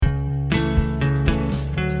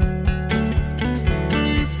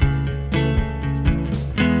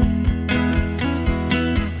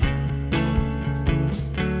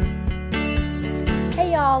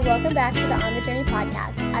back to the On the Journey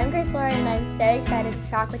podcast. I'm Grace Laura, and I'm so excited to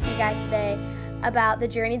talk with you guys today about the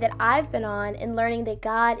journey that I've been on in learning that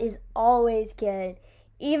God is always good.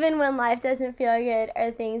 Even when life doesn't feel good or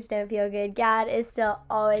things don't feel good, God is still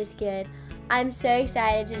always good. I'm so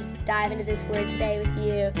excited to just dive into this word today with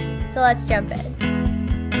you. So let's jump in.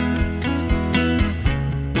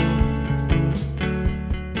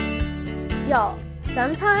 Y'all,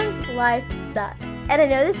 sometimes life sucks. And I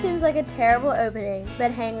know this seems like a terrible opening,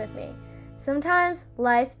 but hang with me. Sometimes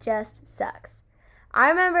life just sucks. I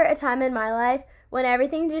remember a time in my life when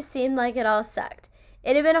everything just seemed like it all sucked.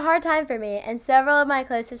 It had been a hard time for me, and several of my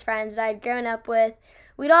closest friends that I'd grown up with,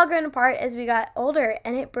 we'd all grown apart as we got older,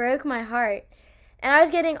 and it broke my heart. And I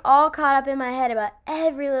was getting all caught up in my head about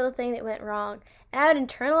every little thing that went wrong, and I would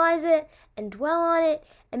internalize it and dwell on it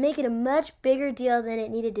and make it a much bigger deal than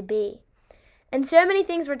it needed to be. And so many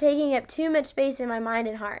things were taking up too much space in my mind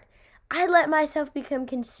and heart. I let myself become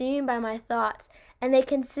consumed by my thoughts, and they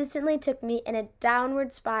consistently took me in a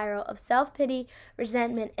downward spiral of self-pity,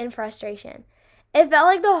 resentment, and frustration. It felt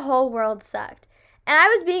like the whole world sucked, and I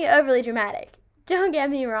was being overly dramatic. Don't get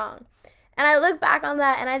me wrong. And I look back on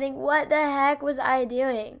that and I think, what the heck was I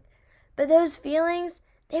doing? But those feelings,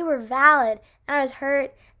 they were valid, and I was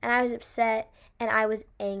hurt, and I was upset, and I was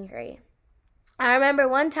angry. I remember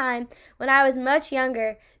one time when I was much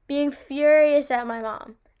younger being furious at my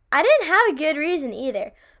mom. I didn't have a good reason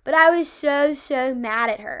either, but I was so mad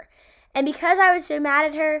at her. And because I was so mad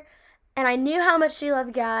at her and I knew how much she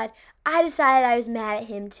loved God, I decided I was mad at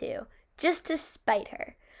him too, just to spite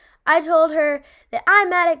her. I told her that I'm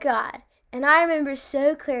mad at God, and I remember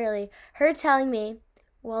so clearly her telling me,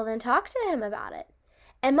 well, then talk to him about it.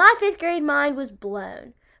 And my 5th grade mind was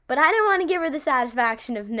blown, but I didn't want to give her the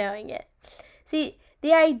satisfaction of knowing it. See,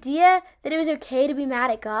 the idea that it was okay to be mad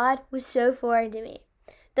at God was so foreign to me.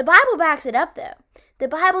 The Bible backs it up, though. The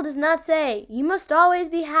Bible does not say, you must always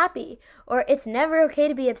be happy, or it's never okay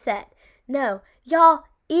to be upset. No, y'all,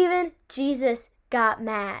 even Jesus got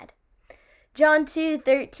mad. John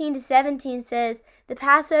 2:13-17 says, the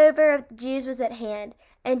Passover of the Jews was at hand,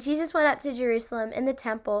 and Jesus went up to Jerusalem. In the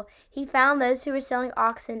temple, he found those who were selling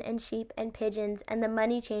oxen and sheep and pigeons, and the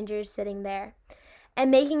money changers sitting there. And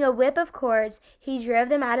making a whip of cords, he drove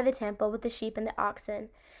them out of the temple with the sheep and the oxen.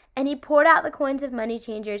 And he poured out the coins of money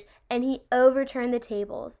changers, and he overturned the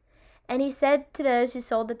tables. And he said to those who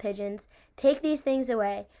sold the pigeons, take these things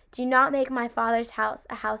away. Do not make my Father's house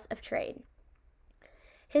a house of trade.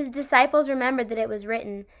 His disciples remembered that it was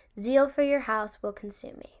written, zeal for your house will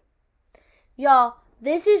consume me. Y'all,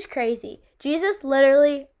 this is crazy. Jesus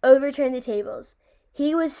literally overturned the tables.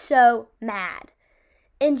 He was so mad.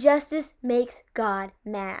 Injustice makes God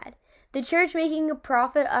mad. The church making a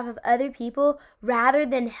profit off of other people rather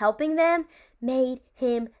than helping them made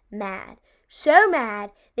him mad. So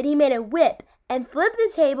mad that he made a whip and flipped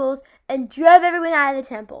the tables and drove everyone out of the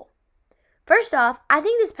temple. First off, I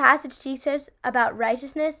think this passage teaches us about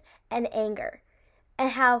righteousness and anger,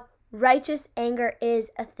 and how righteous anger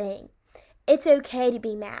is a thing. It's okay to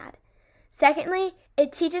be mad. Secondly,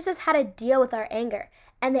 it teaches us how to deal with our anger,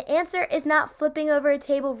 and the answer is not flipping over a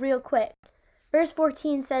table real quick. Verse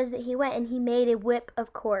 14 says that he went and he made a whip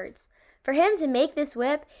of cords. For him to make this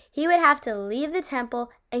whip, he would have to leave the temple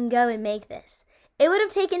and go and make this. It would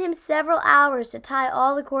have taken him several hours to tie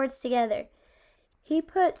all the cords together. He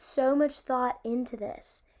put so much thought into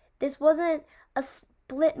this. This wasn't a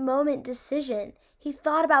split moment decision. He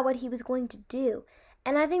thought about what he was going to do.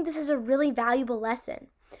 And I think this is a really valuable lesson.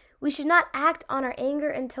 We should not act on our anger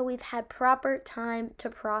until we've had proper time to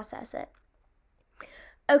process it.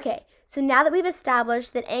 Okay, so now that we've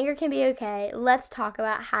established that anger can be okay, let's talk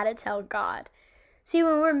about how to tell God. See,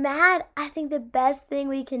 when we're mad, I think the best thing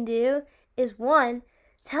we can do is 1,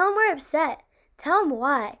 tell him we're upset. Tell him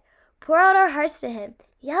why. Pour out our hearts to him.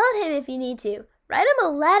 Yell at him if you need to. Write him a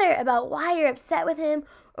letter about why you're upset with him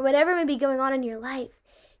or whatever may be going on in your life.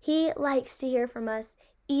 He likes to hear from us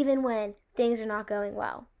even when things are not going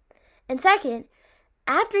well. And second,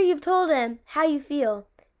 after you've told him how you feel,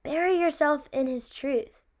 bury yourself in his truth.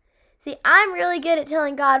 See, I'm really good at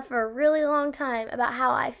telling God for a really long time about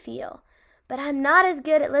how I feel, but I'm not as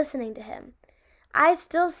good at listening to him. I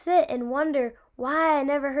still sit and wonder why I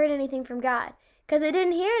never heard anything from God, because I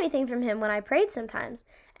didn't hear anything from him when I prayed sometimes,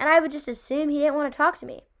 and I would just assume he didn't want to talk to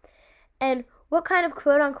me. And what kind of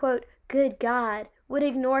quote-unquote good God would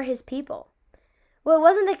ignore his people? Well, it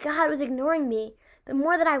wasn't that God was ignoring me, but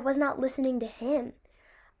more that I was not listening to him.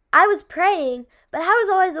 I was praying, but I was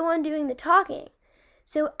always the one doing the talking.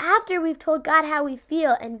 So after we've told God how we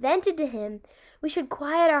feel and vented to him, we should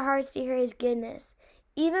quiet our hearts to hear his goodness,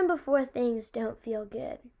 even before things don't feel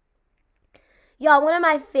good. Y'all, one of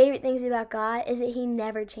my favorite things about God is that he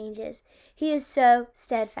never changes. He is so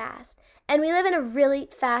steadfast. And we live in a really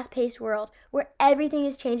fast-paced world where everything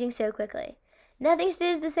is changing so quickly. Nothing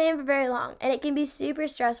stays the same for very long, and it can be super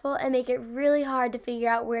stressful and make it really hard to figure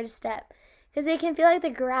out where to step, because it can feel like the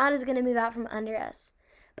ground is going to move out from under us.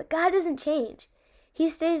 But God doesn't change. He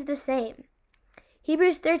stays the same.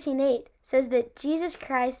 Hebrews 13:8 says that Jesus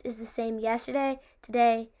Christ is the same yesterday,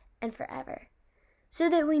 today, and forever, so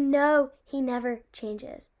that we know he never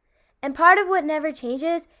changes. And part of what never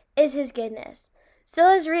changes is his goodness. So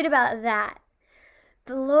let's read about that.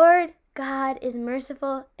 The Lord God is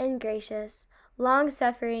merciful and gracious,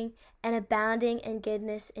 long-suffering, and abounding in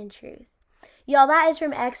goodness and truth. Y'all, that is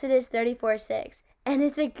from Exodus 34:6, and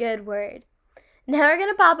it's a good word. Now we're going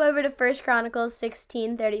to pop over to 1 Chronicles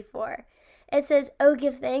 16:34. It says, "Oh,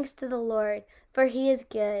 give thanks to the Lord, for he is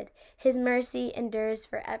good. His mercy endures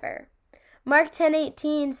forever." Mark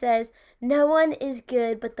 10:18 says, "No one is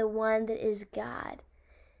good but the one that is God."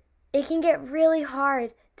 It can get really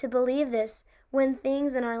hard to believe this when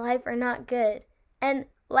things in our life are not good. And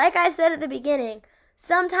like I said at the beginning,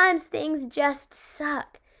 sometimes things just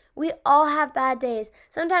suck. We all have bad days,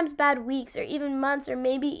 sometimes bad weeks, or even months, or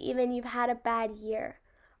maybe even you've had a bad year.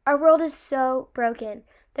 Our world is so broken.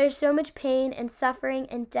 There's so much pain and suffering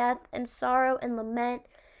and death and sorrow and lament.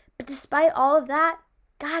 But despite all of that,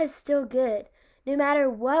 God is still good. No matter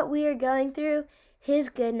what we are going through, his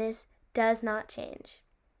goodness does not change.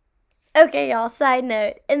 Okay, y'all, side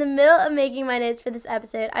note. In the middle of making my notes for this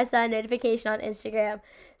episode, I saw a notification on Instagram.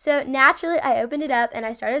 So naturally, I opened it up and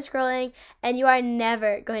I started scrolling, and you are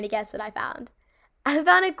never going to guess what I found. I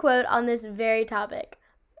found a quote on this very topic.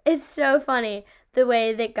 It's so funny the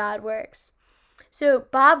way that God works. So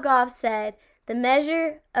Bob Goff said, "The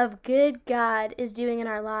measure of good God is doing in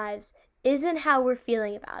our lives isn't how we're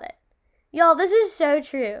feeling about it." Y'all, this is so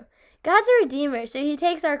true. God's a redeemer, so he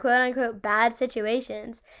takes our quote-unquote bad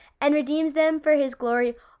situations and redeems them for his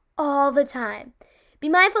glory all the time. Be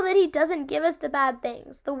mindful that he doesn't give us the bad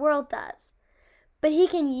things. The world does. But he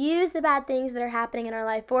can use the bad things that are happening in our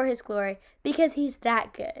life for his glory because he's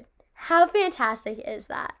that good. How fantastic is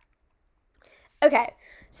that? Okay,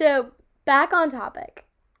 so back on topic.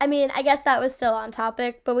 I guess that was still on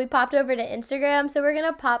topic, but we popped over to Instagram, so we're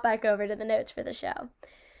going to pop back over to the notes for the show.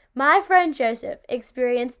 My friend Joseph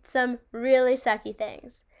experienced some really sucky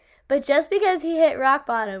things. But just because he hit rock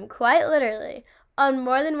bottom, quite literally, on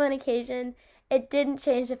more than one occasion, it didn't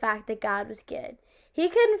change the fact that God was good. He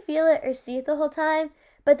couldn't feel it or see it the whole time,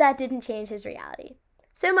 but that didn't change his reality.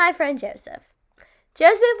 So my friend Joseph.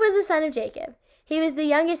 Joseph was the son of Jacob. He was the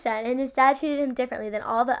youngest son, and his dad treated him differently than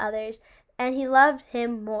all the others, and he loved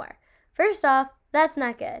him more. First off, that's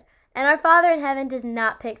not good, and our Father in heaven does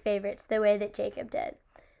not pick favorites the way that Jacob did.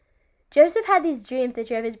 Joseph had these dreams that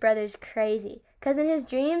drove his brothers crazy, because in his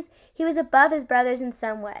dreams, he was above his brothers in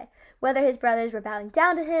some way. Whether his brothers were bowing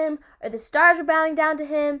down to him, or the stars were bowing down to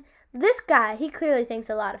him, this guy, he clearly thinks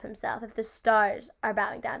a lot of himself if the stars are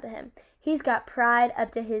bowing down to him. He's got pride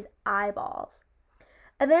up to his eyeballs.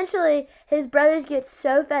 Eventually, his brothers get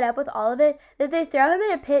so fed up with all of it that they throw him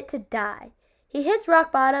in a pit to die. He hits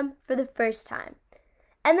rock bottom for the first time.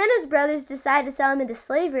 And then his brothers decide to sell him into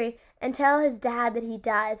slavery and tell his dad that he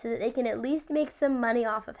died so that they can at least make some money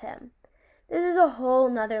off of him. This is a whole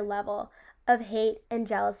nother level of hate and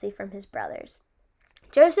jealousy from his brothers.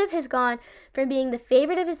 Joseph has gone from being the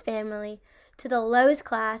favorite of his family to the lowest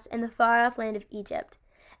class in the far-off land of Egypt.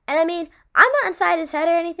 And I'm not inside his head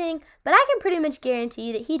or anything, but I can pretty much guarantee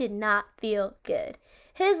you that he did not feel good.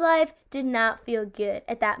 His life did not feel good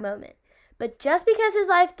at that moment. But just because his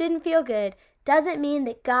life didn't feel good doesn't mean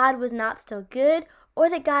that God was not still good or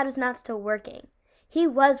that God was not still working. He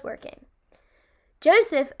was working.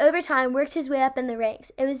 Joseph, over time, worked his way up in the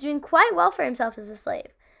ranks and was doing quite well for himself as a slave.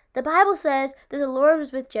 The Bible says that the Lord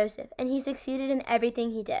was with Joseph, and he succeeded in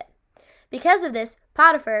everything he did. Because of this,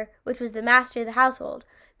 Potiphar, which was the master of the household,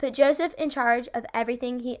 put Joseph in charge of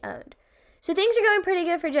everything he owned. So things are going pretty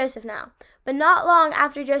good for Joseph now, but not long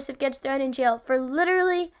after Joseph gets thrown in jail for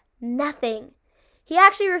literally nothing. He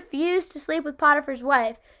actually refused to sleep with Potiphar's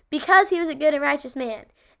wife because he was a good and righteous man,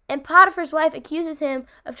 and Potiphar's wife accuses him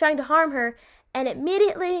of trying to harm her, and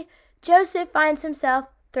immediately Joseph finds himself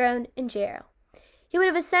thrown in jail. He would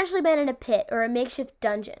have essentially been in a pit or a makeshift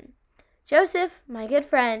dungeon. Joseph, my good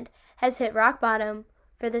friend, has hit rock bottom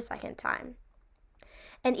for the second time.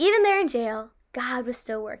 And even there in jail, God was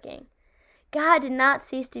still working. God did not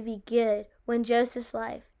cease to be good when Joseph's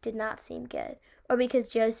life did not seem good, or because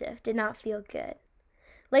Joseph did not feel good.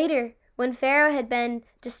 Later, when Pharaoh had been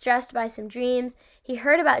distressed by some dreams, he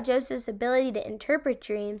heard about Joseph's ability to interpret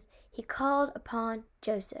dreams. He called upon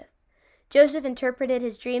Joseph. Joseph interpreted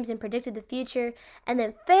his dreams and predicted the future, and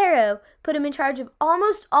then Pharaoh put him in charge of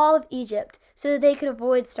almost all of Egypt so that they could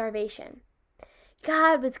avoid starvation.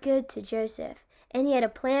 God was good to Joseph, and he had a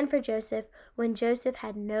plan for Joseph when Joseph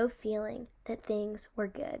had no feeling that things were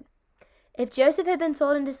good. If Joseph had been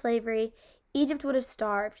sold into slavery, Egypt would have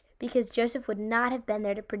starved because Joseph would not have been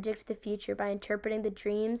there to predict the future by interpreting the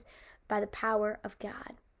dreams by the power of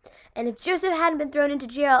God. And if Joseph hadn't been thrown into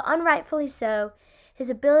jail, unrightfully so, his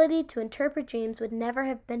ability to interpret dreams would never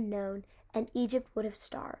have been known, and Egypt would have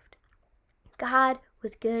starved. God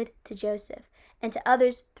was good to Joseph and to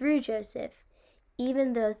others through Joseph,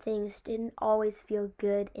 even though things didn't always feel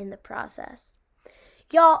good in the process.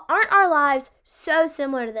 Y'all, aren't our lives so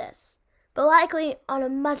similar to this? But likely on a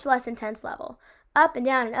much less intense level. Up and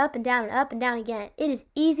down and up and down and up and down again. It is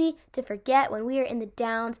easy to forget when we are in the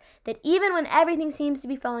downs that even when everything seems to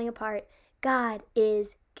be falling apart, God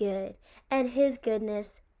is good, and his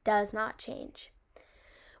goodness does not change.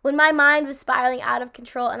 When my mind was spiraling out of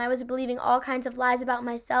control and I was believing all kinds of lies about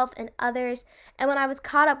myself and others, and when I was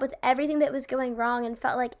caught up with everything that was going wrong and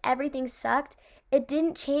felt like everything sucked, it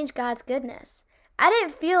didn't change God's goodness. I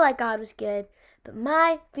didn't feel like God was good, but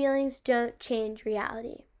my feelings don't change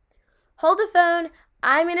reality. Hold the phone.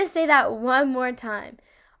 I'm going to say that one more time.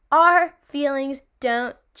 Our feelings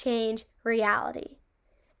don't change reality.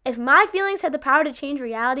 If my feelings had the power to change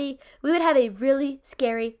reality, we would have a really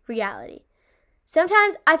scary reality.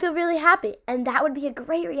 Sometimes I feel really happy, and that would be a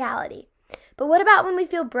great reality. But what about when we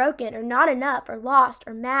feel broken or not enough or lost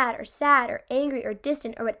or mad or sad or angry or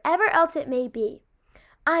distant or whatever else it may be?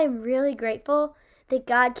 I am really grateful that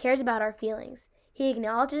God cares about our feelings. He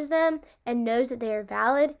acknowledges them and knows that they are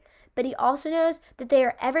valid, but he also knows that they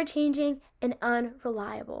are ever-changing and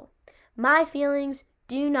unreliable. My feelings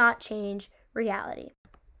do not change reality.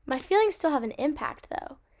 My feelings still have an impact,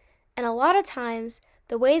 though, and a lot of times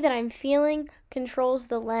the way that I'm feeling controls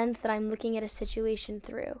the lens that I'm looking at a situation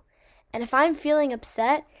through. And if I'm feeling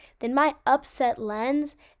upset, then my upset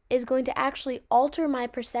lens is going to actually alter my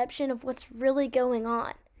perception of what's really going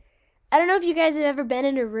on. I don't know if you guys have ever been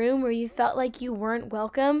in a room where you felt like you weren't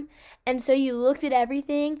welcome, and so you looked at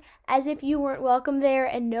everything as if you weren't welcome there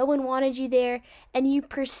and no one wanted you there, and you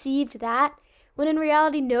perceived that, when in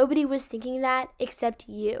reality nobody was thinking that except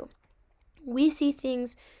you. We see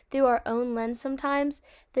things through our own lens sometimes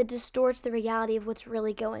that distorts the reality of what's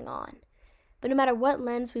really going on. But no matter what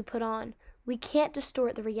lens we put on, we can't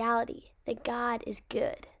distort the reality that God is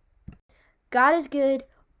good. God is good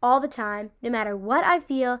all the time, no matter what I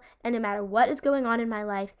feel and no matter what is going on in my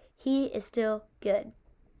life, he is still good.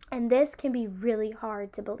 And this can be really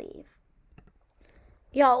hard to believe.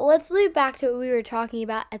 Y'all, let's loop back to what we were talking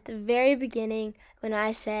about at the very beginning when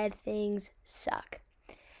I said things suck.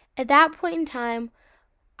 At that point in time,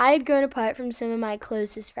 I had grown apart from some of my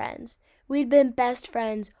closest friends. We'd been best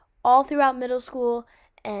friends all throughout middle school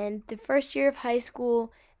and the first year of high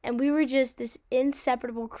school, and we were just this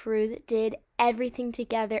inseparable crew that did everything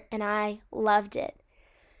together, and I loved it.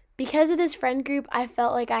 Because of this friend group, I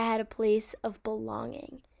felt like I had a place of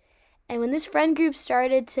belonging. And when this friend group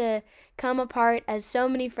started to come apart, as so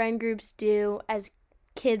many friend groups do as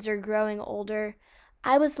kids are growing older,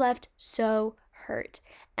 I was left so hurt,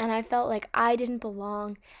 and I felt like I didn't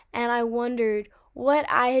belong, and I wondered what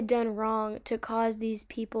I had done wrong to cause these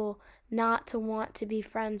people not to want to be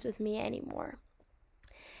friends with me anymore.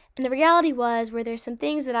 And the reality was, were there some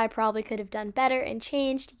things that I probably could have done better and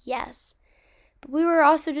changed? Yes. But we were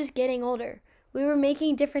also just getting older. We were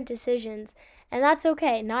making different decisions, and that's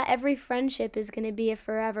okay. Not every friendship is going to be a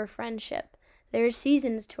forever friendship. There are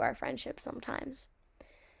seasons to our friendship sometimes.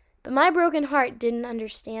 But my broken heart didn't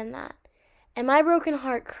understand that. And my broken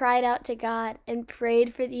heart cried out to God and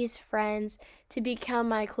prayed for these friends to become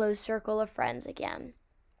my close circle of friends again.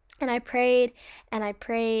 And I prayed, and I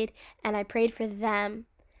prayed, and I prayed for them.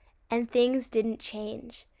 And things didn't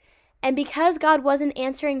change. And because God wasn't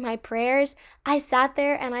answering my prayers, I sat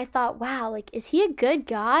there and I thought, wow, is he a good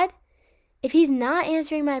God? If he's not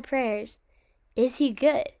answering my prayers, is he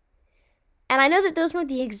good? And I know that those weren't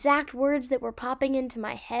the exact words that were popping into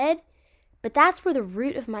my head, but that's where the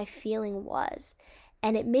root of my feeling was.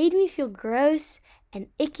 And it made me feel gross and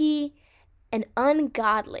icky and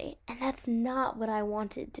ungodly. And that's not what I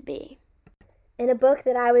wanted to be. In a book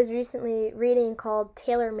that I was recently reading called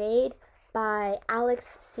Tailor Made by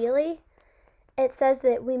Alex Seeley, it says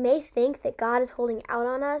that we may think that God is holding out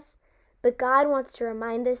on us, but God wants to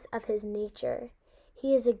remind us of his nature.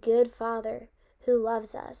 He is a good father who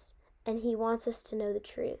loves us, and he wants us to know the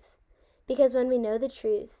truth. Because when we know the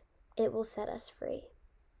truth, it will set us free.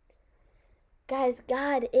 Guys,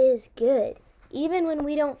 God is good. Even when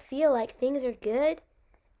we don't feel like things are good,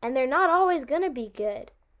 and they're not always going to be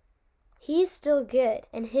good. He's still good,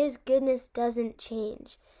 and his goodness doesn't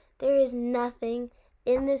change. There is nothing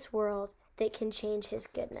in this world that can change his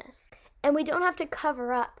goodness. And we don't have to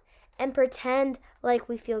cover up and pretend like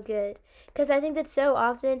we feel good. Because I think that so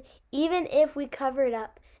often, even if we cover it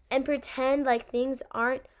up and pretend like things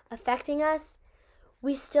aren't affecting us,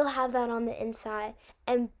 we still have that on the inside.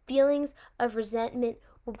 And feelings of resentment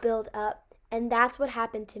will build up. And that's what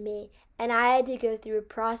happened to me. And I had to go through a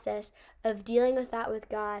process of dealing with that with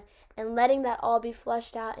God and letting that all be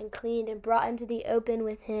flushed out and cleaned and brought into the open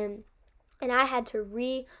with him. And I had to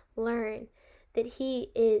relearn that he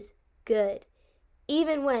is good,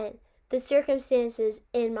 even when the circumstances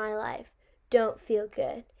in my life don't feel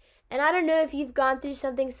good. And I don't know if you've gone through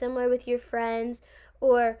something similar with your friends,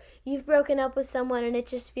 or you've broken up with someone and it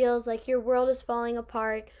just feels like your world is falling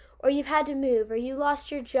apart, or you've had to move, or you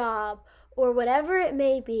lost your job, or whatever it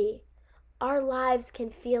may be. Our lives can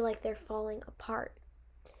feel like they're falling apart.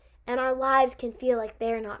 And our lives can feel like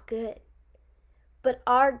they're not good. But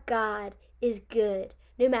our God is good,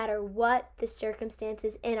 no matter what the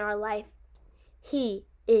circumstances in our life. He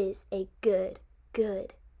is a good,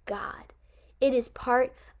 good God. It is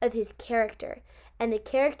part of his character, and the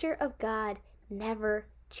character of God never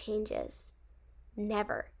changes.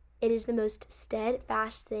 Never. It is the most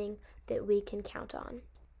steadfast thing that we can count on.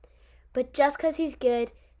 But just because he's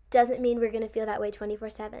good doesn't mean we're going to feel that way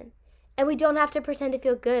 24/7. And we don't have to pretend to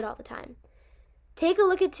feel good all the time. Take a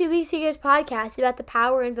look at 2 weeks ago's podcast about the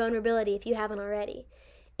power and vulnerability if you haven't already.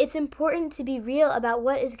 It's important to be real about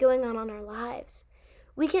what is going on in our lives.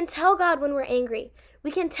 We can tell God when we're angry.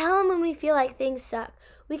 We can tell him when we feel like things suck.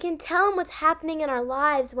 We can tell him what's happening in our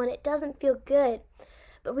lives when it doesn't feel good.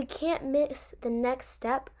 But we can't miss the next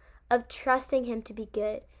step of trusting him to be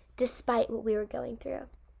good despite what we were going through.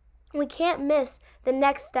 We can't miss the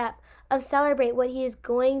next step of celebrate what he is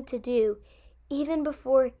going to do even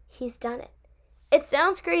before he's done it. It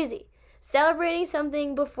sounds crazy, celebrating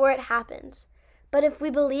something before it happens. But if we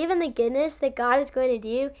believe in the goodness that God is going to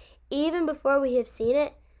do even before we have seen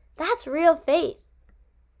it, that's real faith.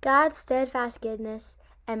 God's steadfast goodness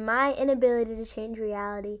and my inability to change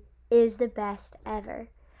reality is the best ever.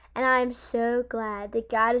 And I am so glad that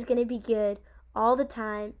God is going to be good all the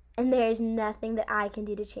time, and there is nothing that I can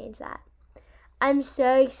do to change that. I'm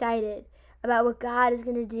so excited about what God is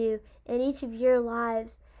going to do in each of your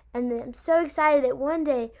lives, and I'm so excited that one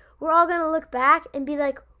day we're all going to look back and be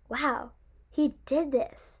like, wow, he did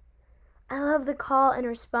this. I love the call and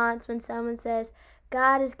response when someone says,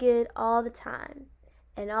 God is good all the time.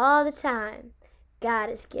 And all the time, God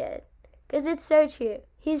is good. Because it's so true.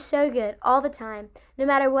 He's so good all the time, no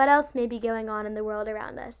matter what else may be going on in the world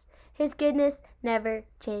around us. His goodness never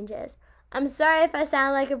changes. I'm sorry if I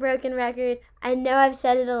sound like a broken record. I know I've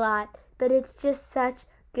said it a lot, but it's just such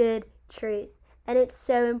good truth. And it's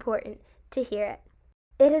so important to hear it.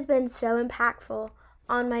 It has been so impactful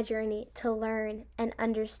on my journey to learn and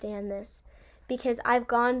understand this, because I've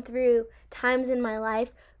gone through times in my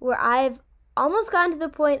life where I've almost gotten to the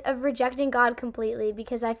point of rejecting God completely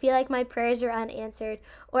because I feel like my prayers are unanswered,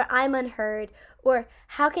 or I'm unheard, or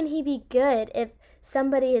how can he be good if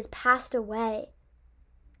somebody has passed away?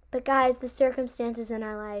 But guys, the circumstances in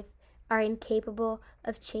our life are incapable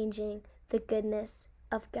of changing the goodness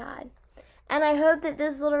of God. And I hope that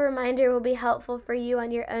this little reminder will be helpful for you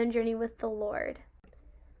on your own journey with the Lord.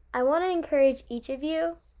 I want to encourage each of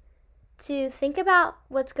you to think about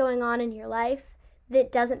what's going on in your life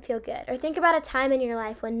that doesn't feel good, or think about a time in your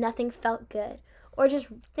life when nothing felt good, or just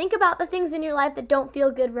think about the things in your life that don't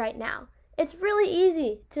feel good right now. It's really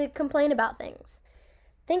easy to complain about things.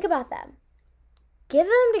 Think about them. Give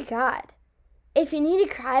them to God. If you need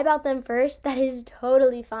to cry about them first, that is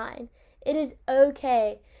totally fine. It is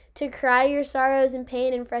okay to cry your sorrows and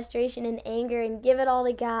pain and frustration and anger and give it all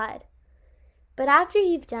to God. But after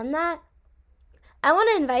you've done that, I want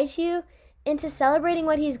to invite you into celebrating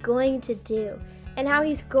what he's going to do and how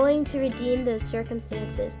he's going to redeem those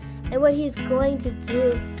circumstances and what he's going to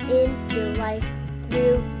do in your life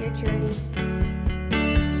through your journey.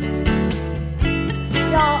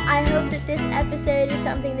 Y'all, I hope that this episode is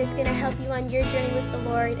something that's going to help you on your journey with the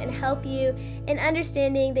Lord and help you in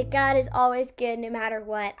understanding that God is always good no matter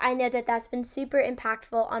what. I know that that's been super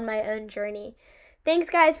impactful on my own journey.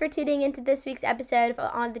 Thanks, guys, for tuning into this week's episode of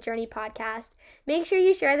On the Journey podcast. Make sure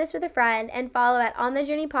you share this with a friend and follow at On the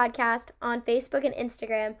Journey podcast on Facebook and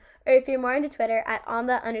Instagram, or if you're more into Twitter, at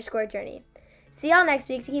 @on_the_journey. See y'all next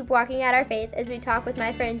week to keep walking out our faith as we talk with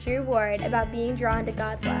my friend Drew Ward about being drawn to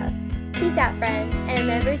God's love. Peace out, friends, and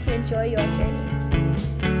remember to enjoy your journey.